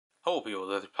Hello people,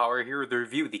 this is Power here to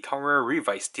review the Kamen Rider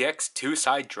Revice DX Two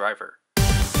SiDriver.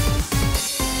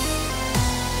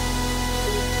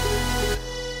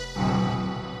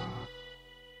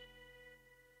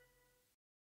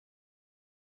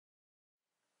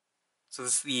 So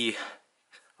this is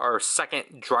our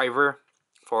second driver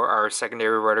for our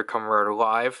secondary rider Kamen Rider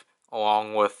Live,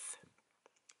 along with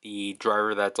the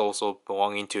driver that's also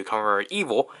belonging to Kamen Rider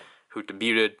Evil, who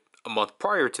debuted a month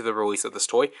prior to the release of this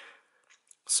toy.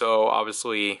 So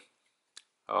obviously,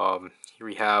 here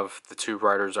we have the two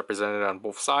riders represented on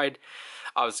both sides.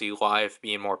 Obviously, Live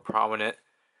being more prominent,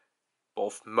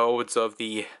 both modes of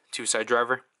the two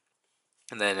SiDriver,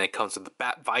 and then it comes with the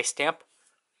Bat Vice stamp.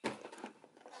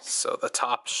 So the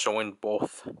top showing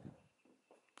both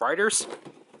riders,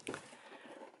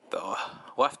 the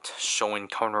left showing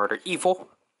Kamen Rider Evil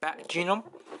Bat Genome,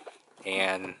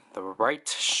 and the right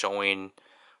showing,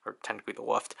 or technically the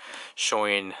left,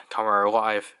 showing Kamen Rider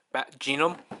Live Bat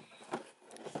Genome,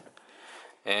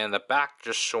 and the back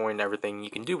just showing everything you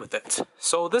can do with it.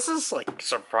 So this is like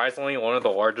surprisingly one of the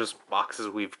largest boxes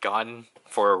we've gotten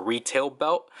for a retail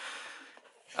belt,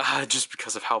 just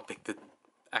because of how big the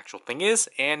actual thing is,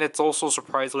 and it's also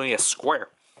surprisingly a square.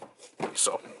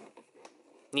 So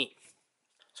neat.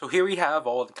 So here we have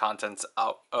all of the contents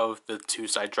out of the two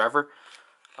SiDriver.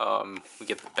 We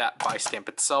get the Bat Vice stamp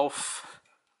itself,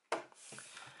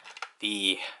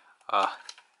 the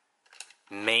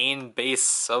main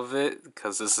base of it,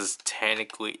 because this is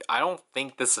technically, I don't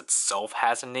think this itself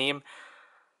has a name,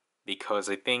 because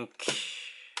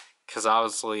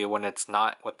obviously when it's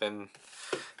not within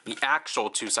the actual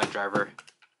two SiDriver,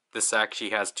 this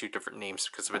actually has two different names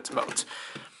because of its modes.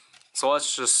 So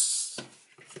let's just,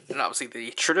 and obviously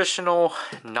the traditional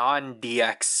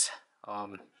non-DX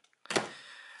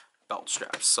belt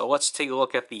straps. So let's take a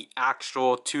look at the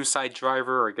actual two SiDriver,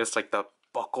 or I guess like the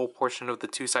buckle portion of the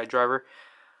two SiDriver.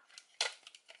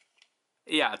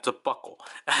 Yeah, it's a buckle.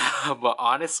 But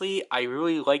honestly, I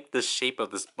really like the shape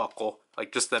of this buckle.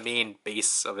 Like just the main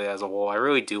base of it as a whole. I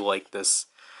really do like this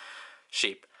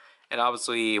shape. And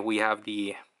obviously we have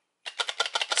the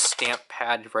stamp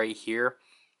pad right here.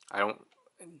 I don't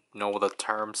know the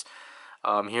terms.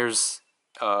 Here's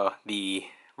the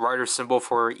rider symbol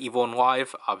for Evil and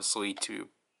Live, obviously to,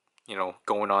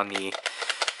 going on the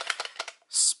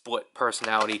split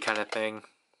personality kind of thing,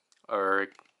 or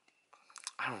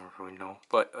I don't really know,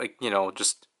 but like,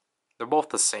 just they're both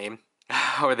the same,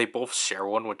 or they both share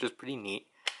one, which is pretty neat.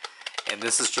 And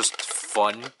this is just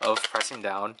fun of pressing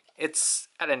down. It's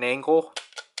at an angle.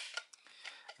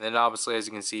 And then obviously, as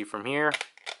you can see from here,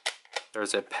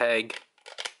 there's a peg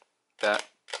that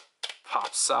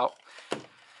pops out.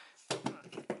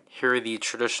 Here are the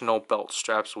traditional belt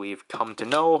straps we've come to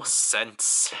know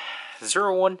since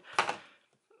 01.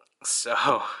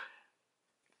 So,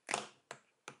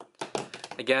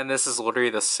 again, this is literally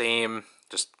the same,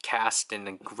 just cast in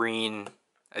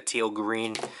a teal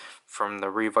green from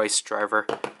the Revice driver.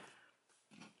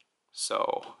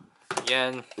 So,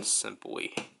 again,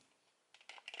 simply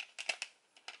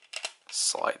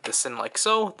slide this in like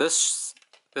so. This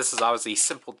is obviously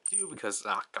simple to do because,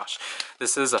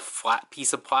 this is a flat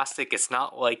piece of plastic. It's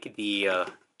not like the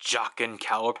Jock and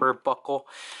Caliper buckle.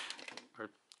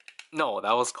 No,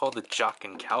 that was called the Jock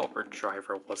and Caliper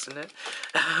driver, wasn't it?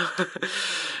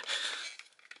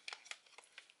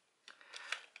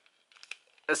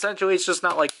 Essentially, it's just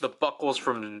not like the buckles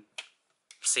from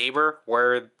Saber,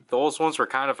 where those ones were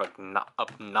kind of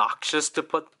obnoxious to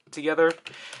put together.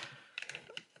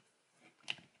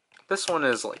 This one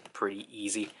is like pretty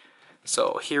easy.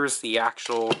 So here's the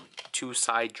actual two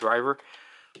SiDriver.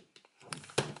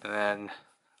 And then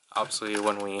obviously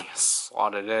when we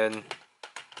slot it in,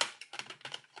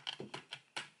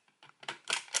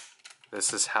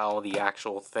 this is how the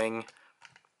actual thing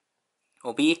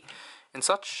will be and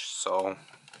such. So,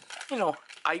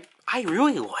 I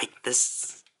really like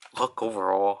this look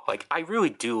overall. Like, I really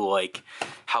do like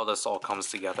how this all comes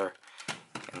together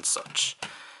and such.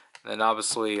 And then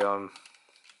obviously,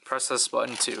 press this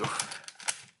button to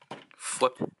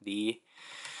flip the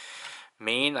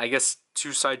main, I guess, two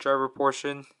SiDriver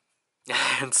portion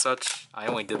and such. I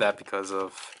only did that because I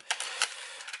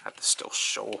have to still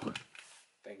show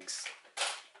things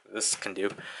this can do.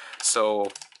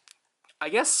 So, I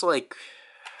guess, like,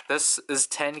 this is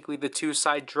technically the two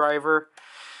SiDriver.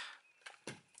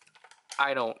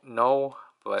 I don't know,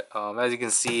 but as you can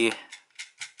see,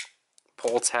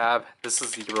 pull tab. This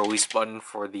is the release button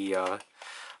for the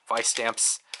Vice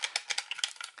stamps.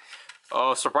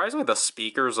 Surprisingly, the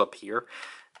speaker's up here.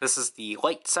 This is the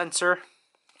light sensor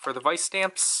for the Vice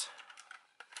stamps.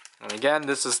 And again,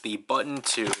 this is the button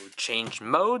to change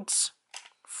modes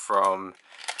from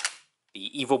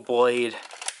the evil blade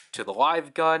to the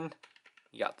live gun.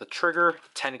 You got the trigger,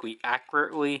 technically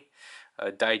accurately.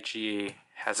 Daiji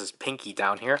has his pinky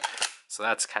down here, so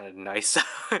that's kind of nice.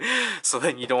 So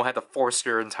then you don't have to force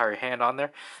your entire hand on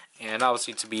there. And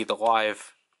obviously to be the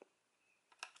live,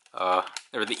 or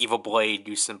the evil blade,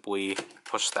 you simply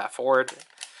push that forward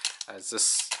as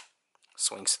this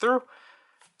swings through.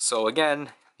 So again,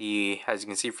 as you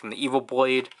can see from the evil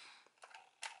blade,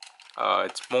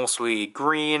 it's mostly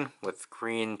green with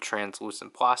green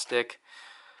translucent plastic,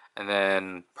 and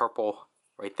then purple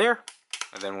right there.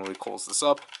 And then when we close this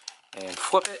up and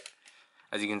flip it,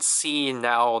 as you can see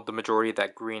now the majority of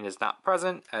that green is not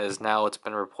present, as now it's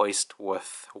been replaced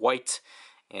with white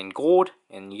and gold,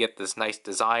 and you get this nice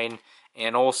design.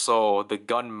 And also the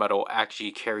gunmetal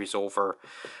actually carries over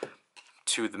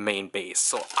to the main base.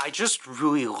 So I just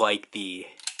really like the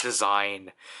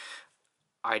design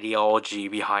ideology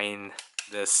behind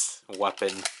this weapon.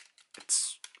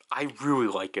 I really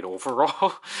like it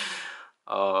overall.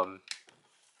 Pulling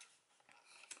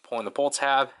the pull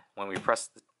tab, when we press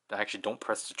actually don't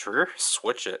press the trigger,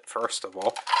 switch it first of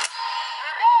all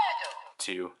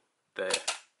to the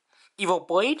evil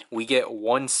blade, we get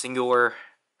one singular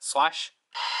slash.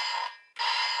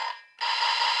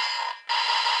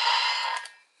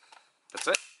 That's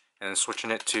it. And then switching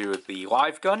it to the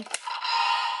live gun, it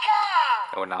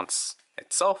will announce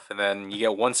itself, and then you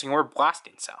get one singular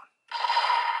blasting sound.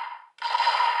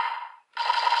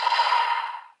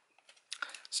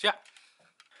 So yeah.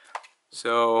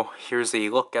 So here's a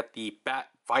look at the bat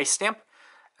vice stamp.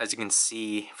 As you can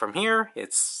see from here,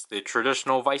 it's the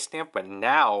traditional vice stamp, but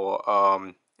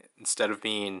now instead of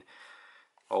being,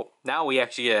 well, now we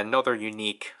actually get another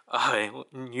unique,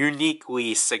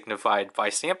 uniquely signified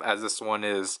vice stamp, as this one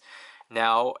is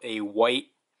now a white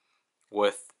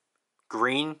with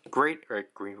green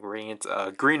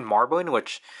marbling,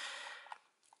 which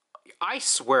I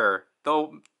swear,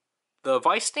 though, the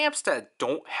vice stamps that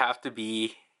don't have to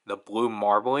be the blue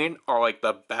marbling are like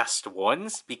the best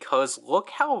ones, because look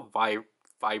how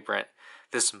vibrant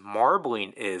this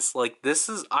marbling is. Like, this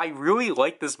is, I really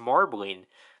like this marbling.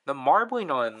 The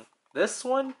marbling on this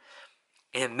one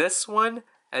and this one,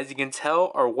 as you can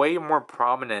tell, are way more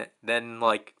prominent than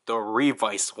like the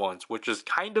Revice ones, which is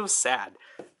kind of sad.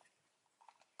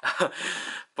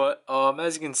 But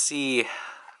as you can see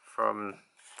from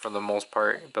the most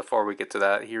part, before we get to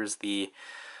that, here's the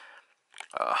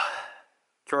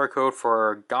QR code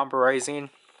for Gombarizing.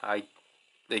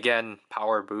 Again,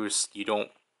 power boost, you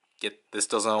don't get, this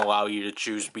doesn't allow you to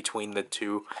choose between the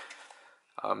two.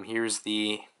 Here's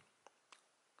the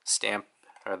stamp,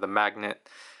 or the magnet.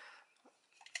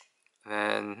 And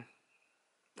then,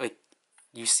 like,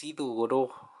 you see the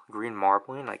little green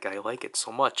marbling? Like, I like it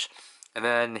so much. And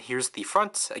then here's the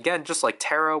front. Again, just like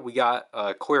Terra, we got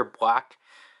clear black.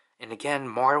 And again,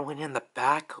 marbling in the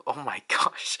back. Oh my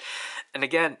gosh. And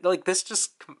again, like, this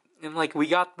just, and like, we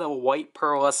got the white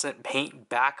pearlescent paint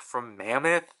back from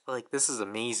Mammoth. Like, this is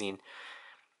amazing.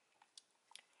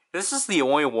 This is the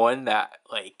only one that,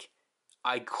 like,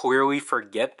 I clearly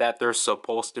forget that there's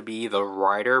supposed to be the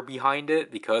rider behind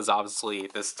it, because obviously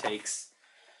this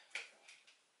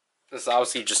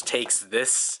obviously just takes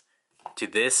this to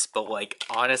this, but like,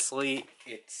 honestly,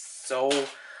 it's so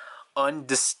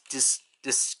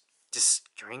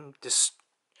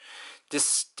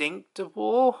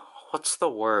distinctable. What's the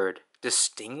word?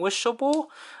 Distinguishable?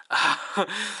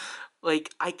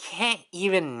 Like, I can't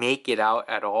even make it out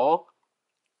at all.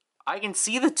 I can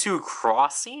see the two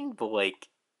crossing, but like,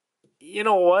 you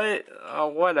know what?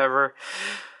 Whatever.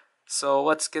 So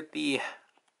let's get the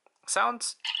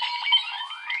sounds.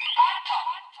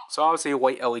 So obviously a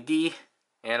white LED,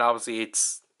 and obviously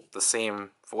it's the same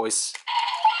voice.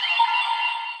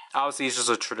 Obviously it's just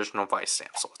a traditional vice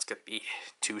stamp, so let's get the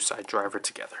two SiDriver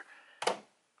together.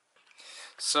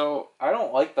 So I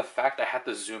don't like the fact I have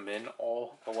to zoom in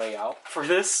all the way out for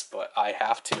this, but I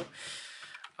have to.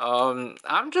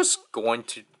 I'm just going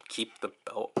to keep the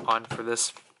belt on for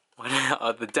this one.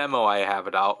 The demo I have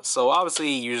it out. So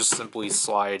obviously you just simply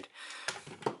slide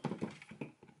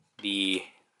the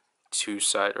two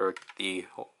side, or the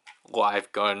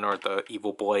live gun, or the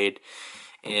evil blade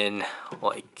in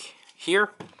like here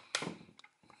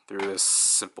through this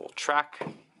simple track,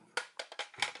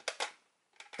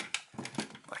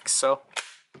 like so.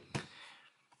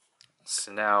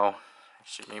 So now,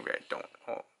 actually maybe I don't,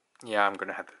 oh yeah, I'm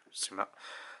gonna have to zoom out.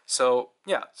 So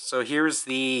yeah, so here's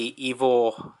the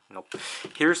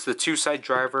here's the two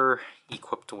SiDriver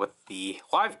equipped with the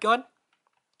live gun,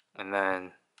 and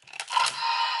then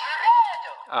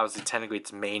obviously technically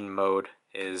its main mode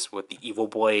is with the evil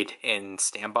blade in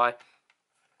standby.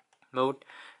 mode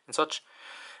and such,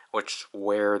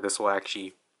 where this will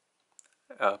actually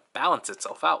balance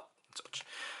itself out and such.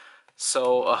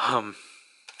 So I'm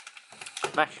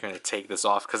actually going to take this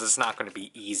off because it's not going to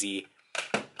be easy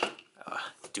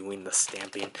doing the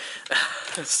stamping.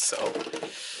 So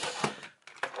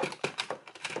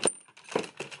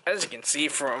as you can see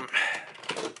from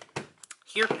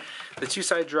here, the 2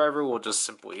 SiDriver will just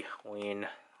simply lean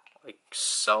like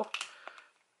so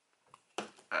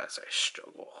as I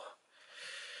struggle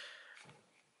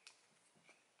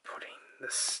putting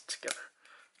this together.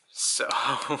 So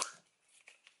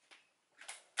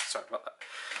sorry about that.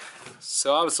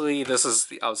 So obviously this is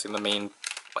the main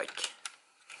like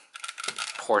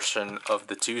portion of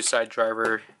the 2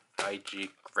 SiDriver. IG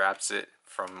grabs it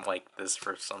from like this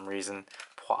for some reason,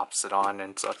 plops it on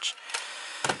and such.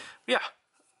 Yeah.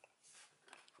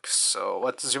 So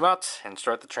let's zoom out and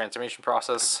start the transformation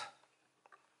process.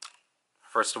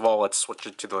 First of all, let's switch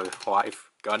it to the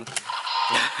live gun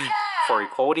for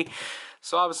equality.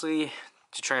 So obviously,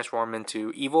 to transform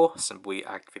into evil, simply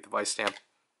activate the vice stamp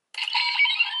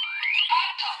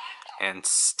and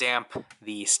stamp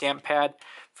the stamp pad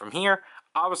from here.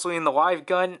 Obviously in the live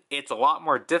gun, it's a lot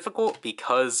more difficult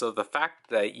because of the fact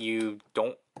that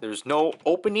there's no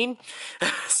opening.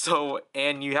 So,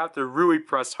 and you have to really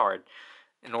press hard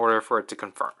in order for it to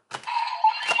confirm.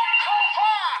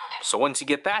 So once you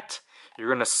get that, you're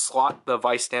going to slot the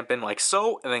vice stamp in like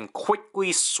so, and then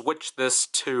quickly switch this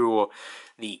to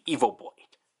the evil blade.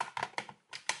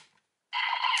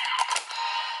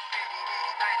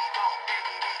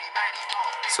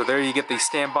 So there you get the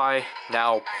standby.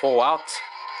 Now pull out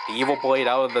the evil blade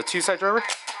out of the 2 SiDriver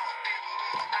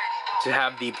to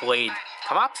have the blade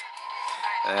come out,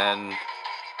 and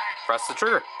press the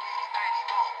trigger.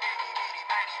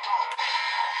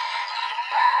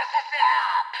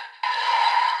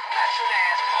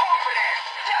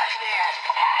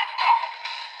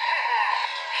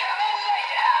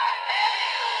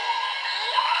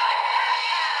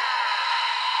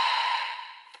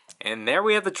 And there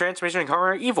we have the transformation of Kamen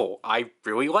Rider Evil. I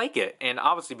really like it, and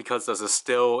obviously because this is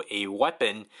still a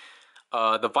weapon,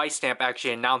 the vice stamp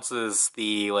actually announces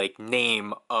the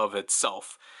name of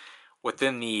itself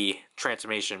within the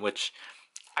transformation, which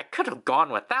I could have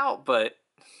gone without, but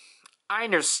I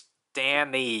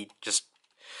understand they just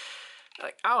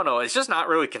I don't know, it's just not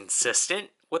really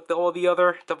consistent with all the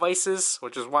other devices,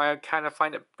 which is why I kind of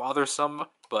find it bothersome.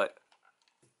 But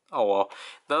oh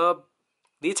well.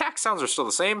 The attack sounds are still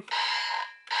the same.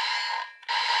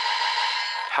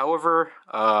 However,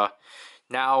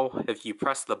 now if you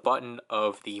press the button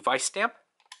of the vice stamp,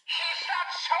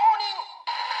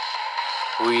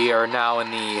 we are now in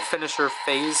the finisher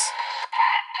phase.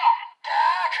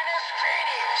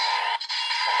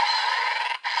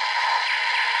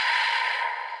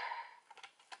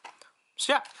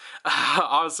 So yeah,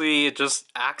 obviously it just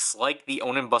acts like the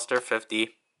Onin Buster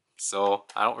 50, so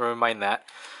I don't really mind that.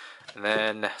 And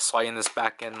then sliding this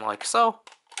back in like so,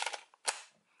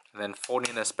 and then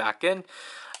folding this back in.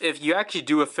 If you actually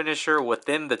do a finisher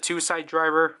within the 2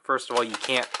 SiDriver, first of all, you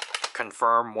can't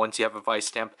confirm once you have a vice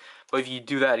stamp, but if you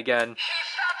do that again,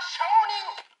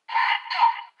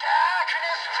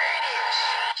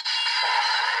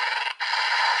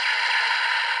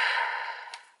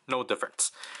 no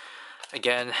difference.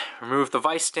 Again, remove the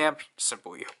vice stamp,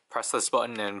 simply press this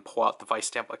button and pull out the vice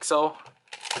stamp like so.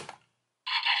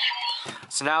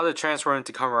 So now to transfer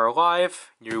into Kamen Rider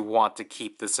Live, you want to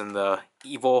keep this in the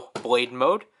evil blade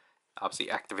mode.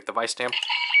 Obviously activate the vice stamp.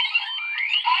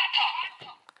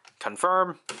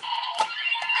 Confirm.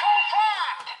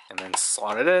 And then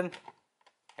slot it in.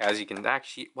 As you can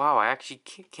actually, wow, I actually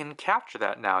can capture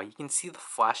that now. You can see the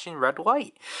flashing red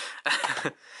light.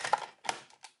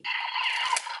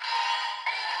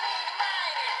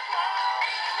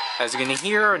 As you can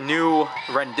hear, a new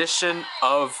rendition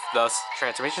of the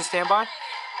transformation standby.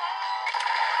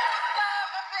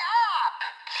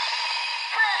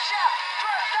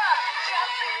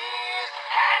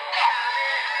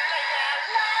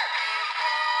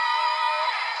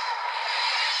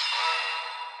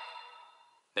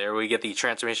 There we get the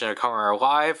transformation of Kamen Rider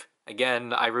Live.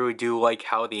 Again, I really do like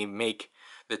how they make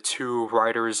the 2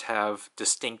 riders have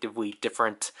distinctively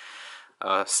different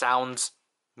sounds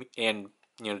and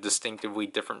distinctively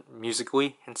different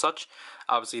musically and such.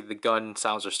 Obviously the gun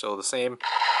sounds are still the same.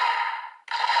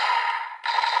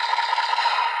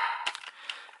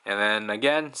 And then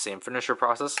again, same finisher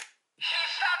process.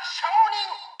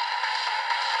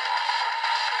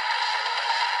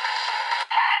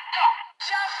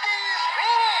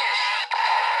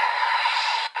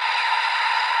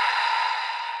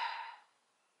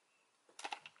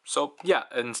 So So yeah,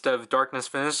 instead of darkness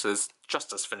finish, is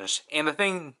justice finish. And the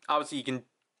thing, obviously, you can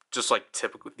just like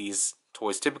typically these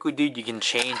toys typically do, you can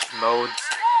change modes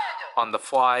on the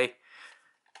fly.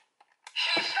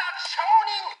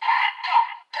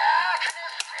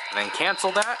 And then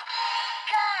cancel that.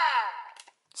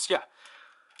 So yeah.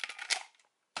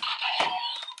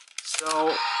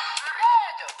 So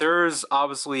there's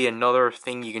obviously another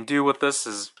thing you can do with this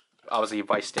is obviously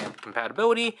vice stamp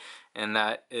compatibility, and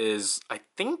that is I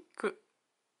think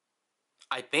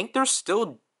there's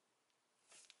still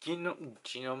genome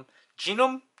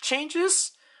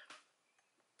changes.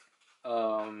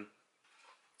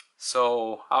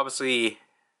 So obviously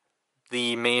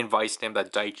the main vice stamp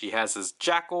that Daichi has is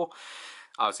Jackal.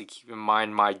 Obviously keep in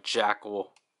mind my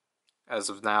Jackal as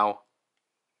of now,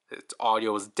 its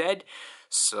audio is dead,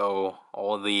 so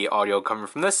all the audio coming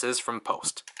from this is from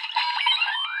post.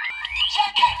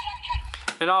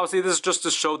 And obviously this is just to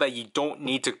show that you don't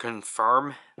need to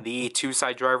confirm the 2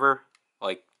 SiDriver.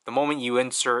 Like the moment you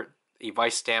insert a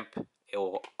vice stamp, it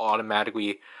will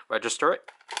automatically register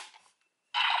it.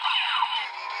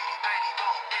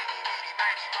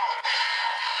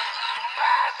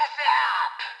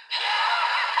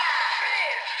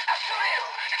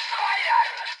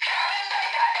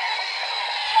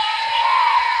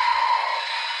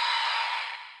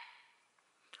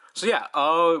 So yeah,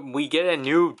 we get a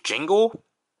new jingle,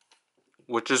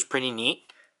 which is pretty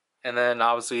neat. And then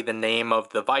obviously the name of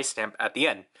the vice stamp at the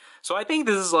end. So I think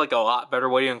this is like a lot better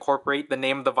way to incorporate the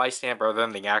name of the vice stamp rather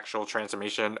than the actual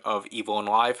transformation of Evil and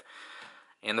Live.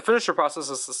 And the finisher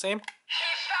process is the same.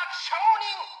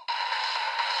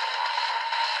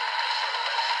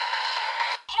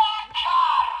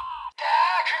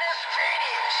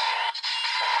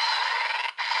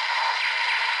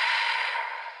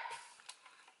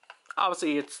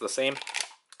 Obviously it's the same.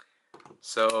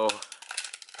 So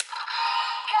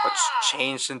let's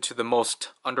change into the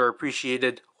most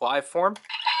underappreciated live form.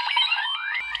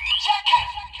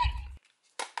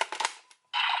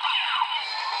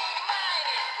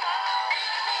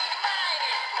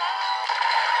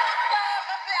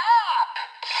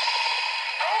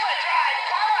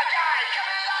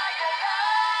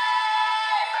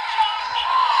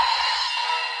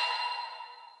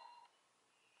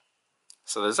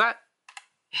 So there's that.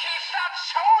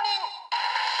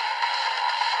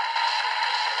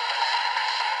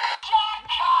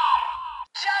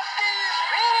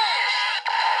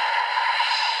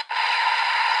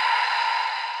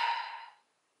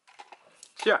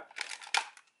 Yeah.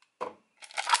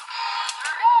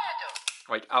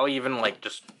 Like, I'll even, like,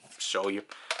 just show you.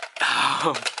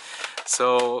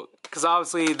 So, because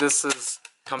obviously this is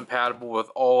compatible with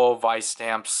all vice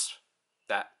stamps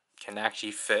that can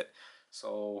actually fit.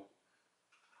 So,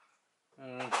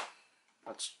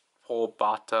 let's pull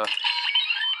Bata.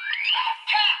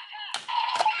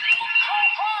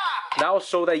 That'll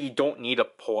show that you don't need to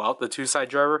pull out the 2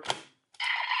 SiDriver.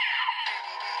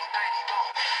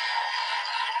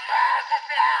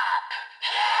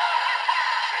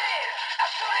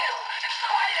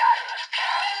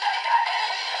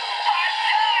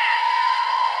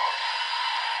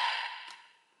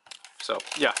 So,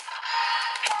 yeah.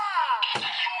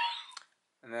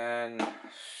 And then,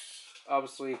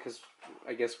 obviously, because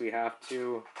I guess we have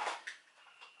to,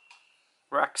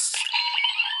 Rex.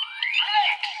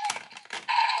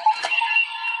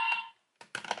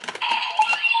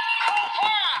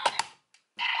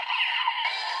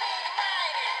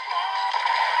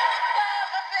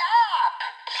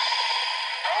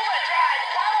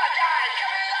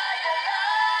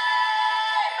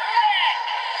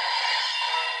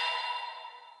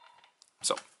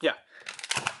 So, yeah.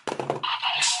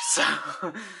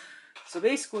 So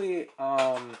basically,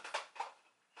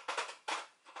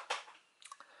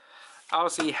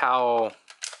 obviously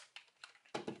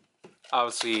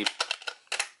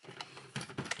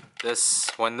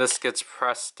when this gets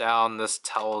pressed down, this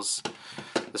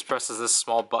presses this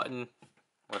small button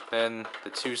within the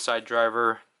 2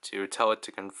 SiDriver to tell it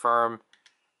to confirm.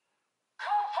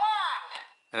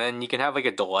 And then you can have like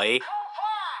a delay,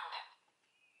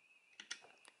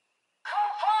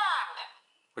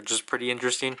 which is pretty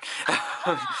interesting.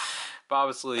 But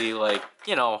obviously, like,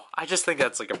 you know, I just think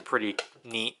that's like a pretty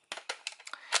neat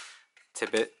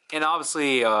tidbit. And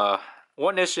obviously,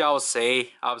 one issue I would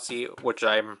say, obviously, which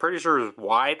I'm pretty sure is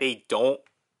why they don't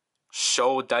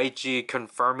show Daichi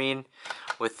confirming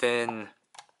within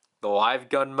the live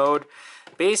gun mode.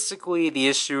 Basically, the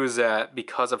issue is that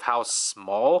because of how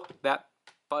small that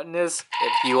button is,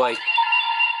 if you like,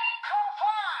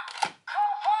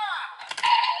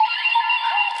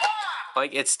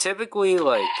 it's typically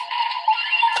like,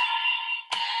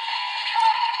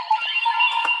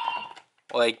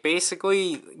 Like,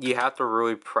 basically, you have to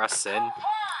really press in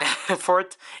for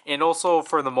it. And also,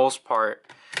 for the most part,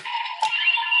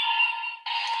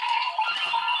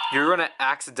 you're gonna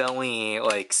accidentally,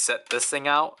 like, set this thing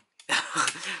out.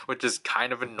 Which is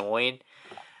kind of annoying.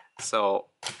 So,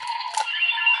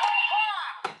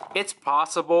 it's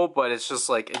possible, but it's just,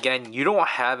 like, again, you don't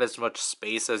have as much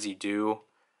space as you do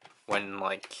when,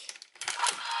 like,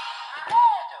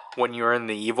 when you're in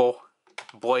the evil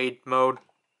blade mode.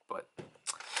 But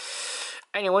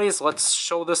anyways, let's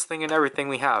show this thing and everything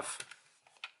we have.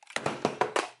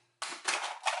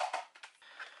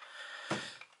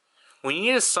 We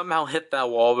need to somehow hit that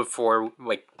wall before,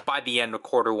 like, by the end of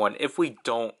quarter one. If we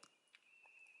don't,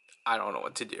 I don't know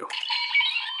what to do.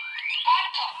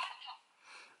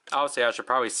 Obviously, I should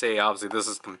probably say, obviously, this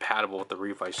is compatible with the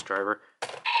Revice driver.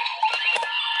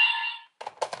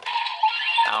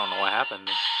 I don't know what happened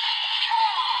there.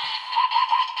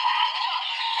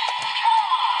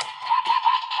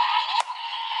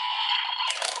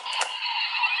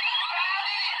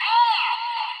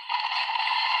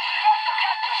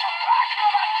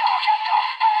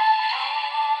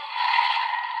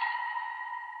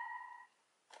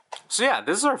 So yeah,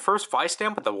 this is our first Vice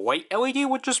stamp with the white LED,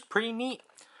 which is pretty neat.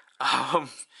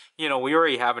 You know, we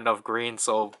already have enough green,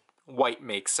 so white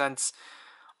makes sense.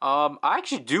 I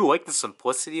actually do like the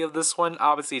simplicity of this one.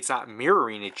 Obviously, it's not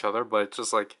mirroring each other, but it's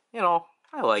just like, you know,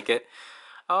 I like it.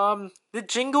 The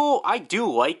jingle, I do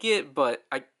like it, but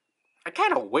I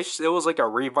kind of wish it was like a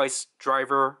Revice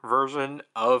driver version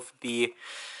of the,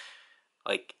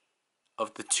 like,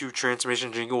 of the two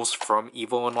transmission jingles from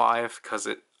Evil and Live, because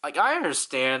it, like, I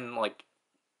understand, like,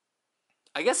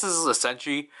 I guess this is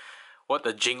essentially what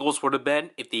the jingles would have been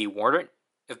if they weren't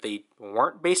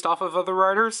based off of other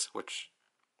riders, which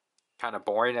kind of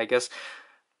boring, I guess.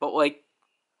 But, like,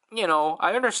 you know,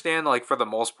 I understand, like, for the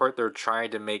most part, they're trying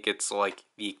to make it so, like,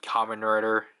 the Kamen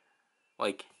Rider,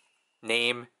 like,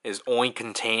 name is only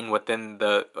contained within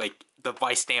the, like, the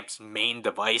Vice Stamp's main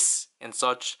device and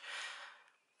such.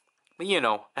 But, you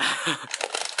know.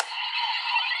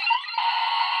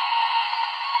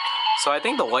 So I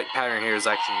think the light pattern here is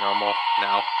actually normal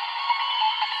now.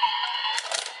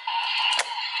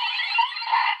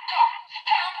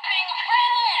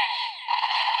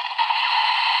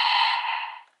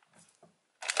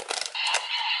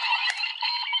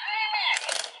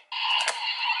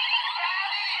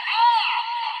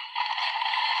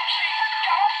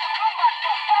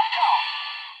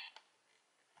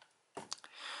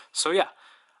 So yeah,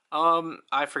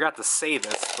 I forgot to say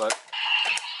this, but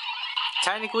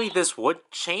technically this would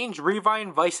change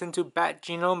Revive Vice into Bat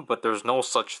Genome, but there's no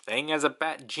such thing as a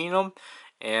Bat Genome,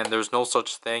 and there's no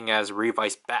such thing as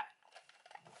Revice Bat.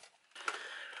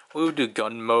 We'll do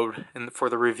gun mode for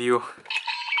the review.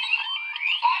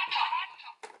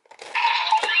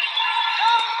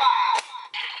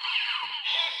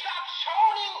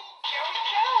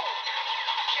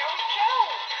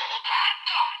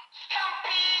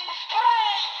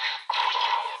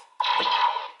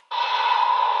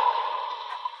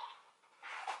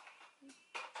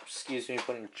 Excuse me,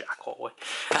 putting Jackal away.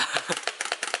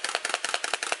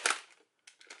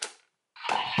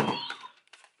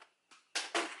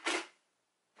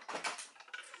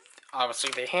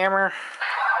 Obviously the hammer.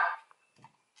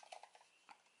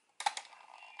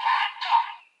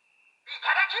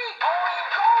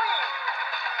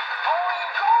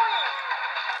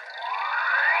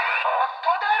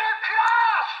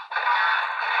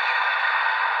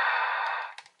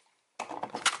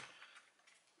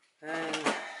 And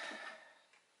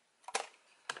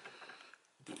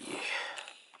the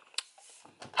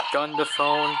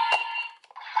gundaphone.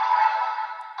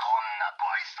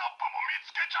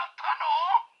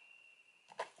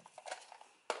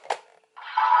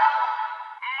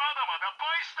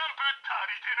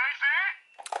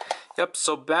 Yep,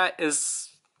 so Bat is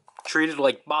treated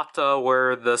like Bata,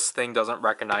 where this thing doesn't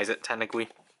recognize it, technically.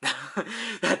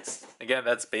 That's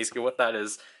basically what that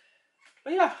is.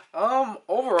 But yeah,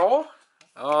 overall,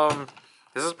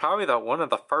 this is probably one of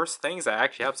the first things I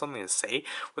actually have something to say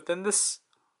within this,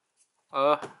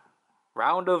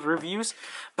 round of reviews.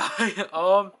 But,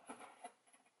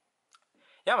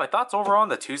 yeah, my thoughts overall on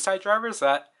the two SiDrivers,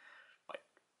 that, like,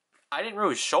 I didn't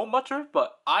really show much of it,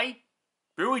 but I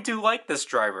really do like this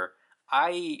driver.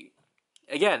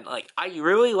 Again, like, I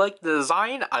really like the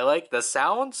design, I like the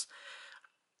sounds.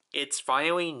 It's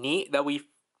finally neat that we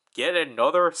get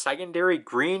another secondary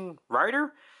green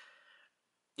rider.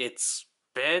 It's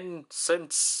been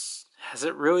since, has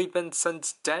it really been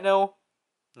since Deno?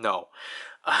 No.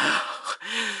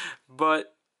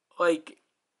 But, like,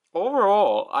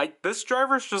 overall, this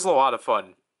driver's just a lot of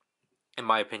fun. in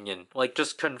my opinion. Like,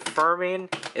 just confirming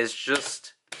is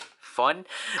just fun.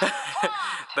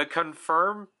 The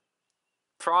confirm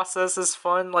process is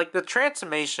fun. Like, the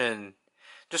transformation,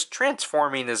 just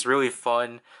transforming is really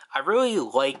fun. I really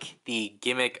like the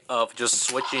gimmick of just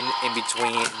switching in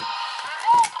between,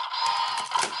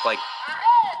 like,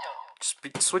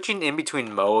 switching in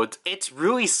between modes. It's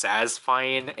really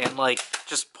satisfying, and like,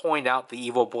 just point out the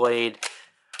evil blade,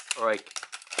 or like,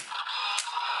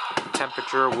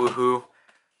 temperature, woohoo.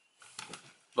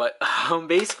 But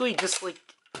basically just like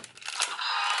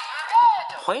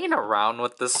playing around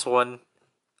with this one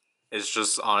is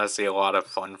just honestly a lot of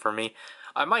fun for me.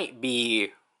 I might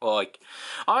be, well, like,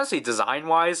 honestly, design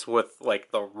wise, with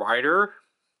like the rider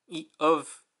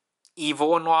of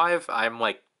Evil and Live, I'm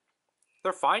like,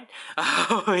 they're fine.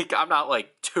 Like, I'm not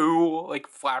like too like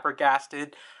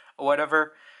flabbergasted or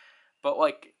whatever, but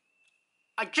like,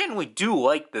 I genuinely do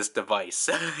like this device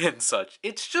and such.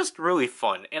 It's just really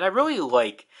fun, and I really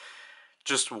like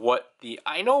just what the,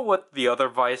 I know what the other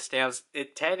Vice stamps,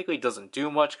 it technically doesn't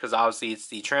do much, because obviously it's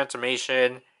the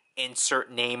transformation,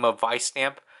 insert name of Vice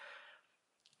stamp.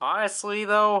 Honestly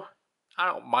though, I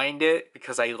don't mind it,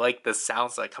 because I like the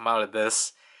sounds that come out of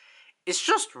this. It's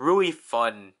just really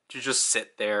fun to just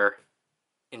sit there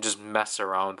and just mess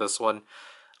around with this one.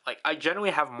 Like, I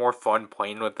generally have more fun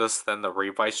playing with this than the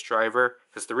Revice driver,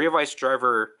 because the Revice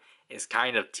driver is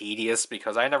kind of tedious,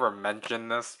 because I never mentioned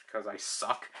this because I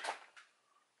suck.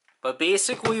 But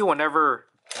basically, whenever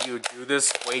you do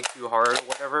this way too hard or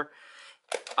whatever,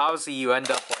 obviously you end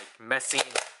up like messing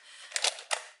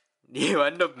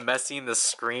the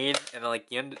screen, and like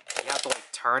you have to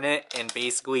like turn it and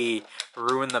basically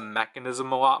ruin the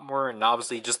mechanism a lot more, and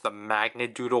obviously just the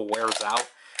magnedoodle wears out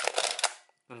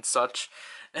and such.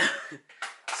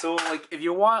 So like, if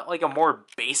you want like a more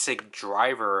basic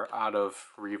driver out of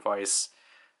Revice,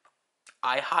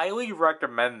 I highly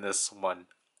recommend this one.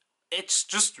 It's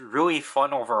just really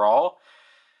fun overall.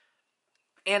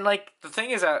 And like, the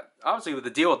thing is that obviously with the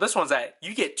deal with this one's that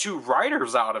you get 2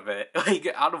 riders out of it, like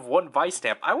out of 1 Vice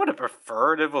stamp. I would have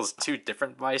preferred if it was 2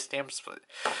 different Vice stamps, but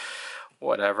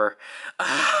whatever.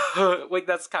 Like,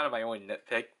 that's kind of my only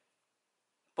nitpick.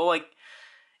 But like,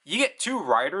 you get 2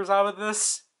 riders out of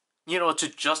this, you know, to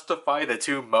justify the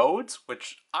 2 modes,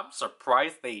 which I'm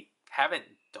surprised they haven't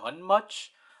done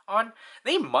much on.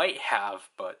 They might have,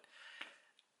 but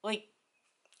like,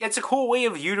 it's a cool way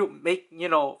of you to make, you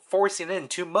know, forcing in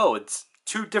 2 modes,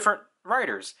 2 different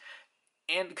riders.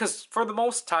 And because for the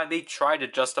most time they try to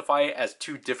justify it as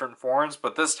 2 different forms,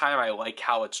 but this time I like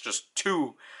how it's just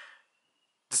 2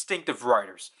 distinctive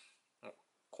riders.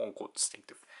 Quote unquote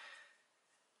distinctive.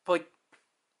 But like,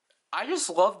 I just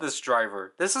love this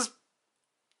driver. This is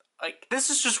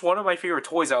just one of my favorite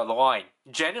toys out of the line.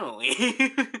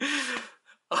 Genuinely.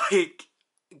 Like,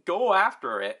 go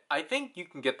after it. I think you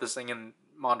can get this thing in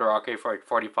Mandarake for like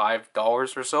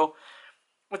 $45 or so,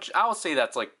 which I'll say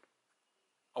that's like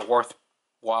a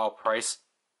worthwhile price,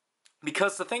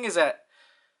 because the thing is that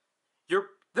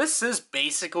this is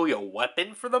basically a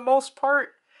weapon for the most part.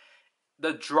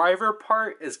 The driver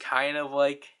part is kind of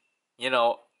like, you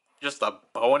know, just a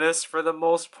bonus for the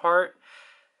most part.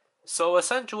 So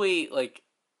essentially, like,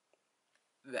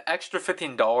 the extra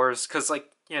 $15, because like,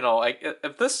 you know, like,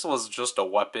 if this was just a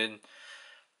weapon,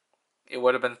 it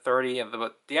would have been $30,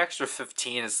 but the extra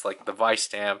 $15 is like the Vice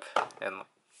stamp, and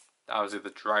obviously the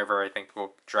driver, I think,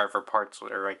 well, driver parts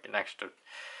are like an extra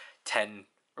 $10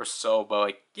 or so. But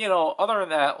like, you know, other than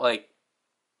that, like,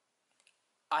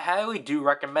 I highly do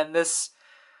recommend this.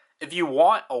 If you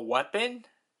want a weapon,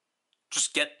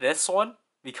 just get this one,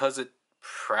 because it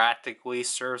practically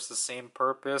serves the same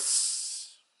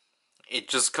purpose. It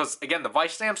just, because again, the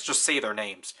Vice stamps just say their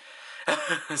names.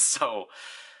 So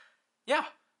yeah,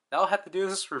 that'll have to do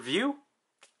this review.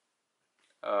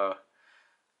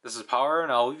 This is Power,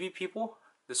 and I'll leave you people.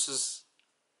 This is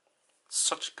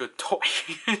such a good toy.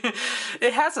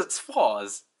 It has its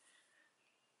flaws,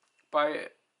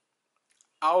 but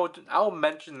I'll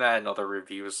mention that in other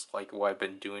reviews, like what I've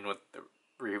been doing with the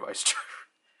Revice.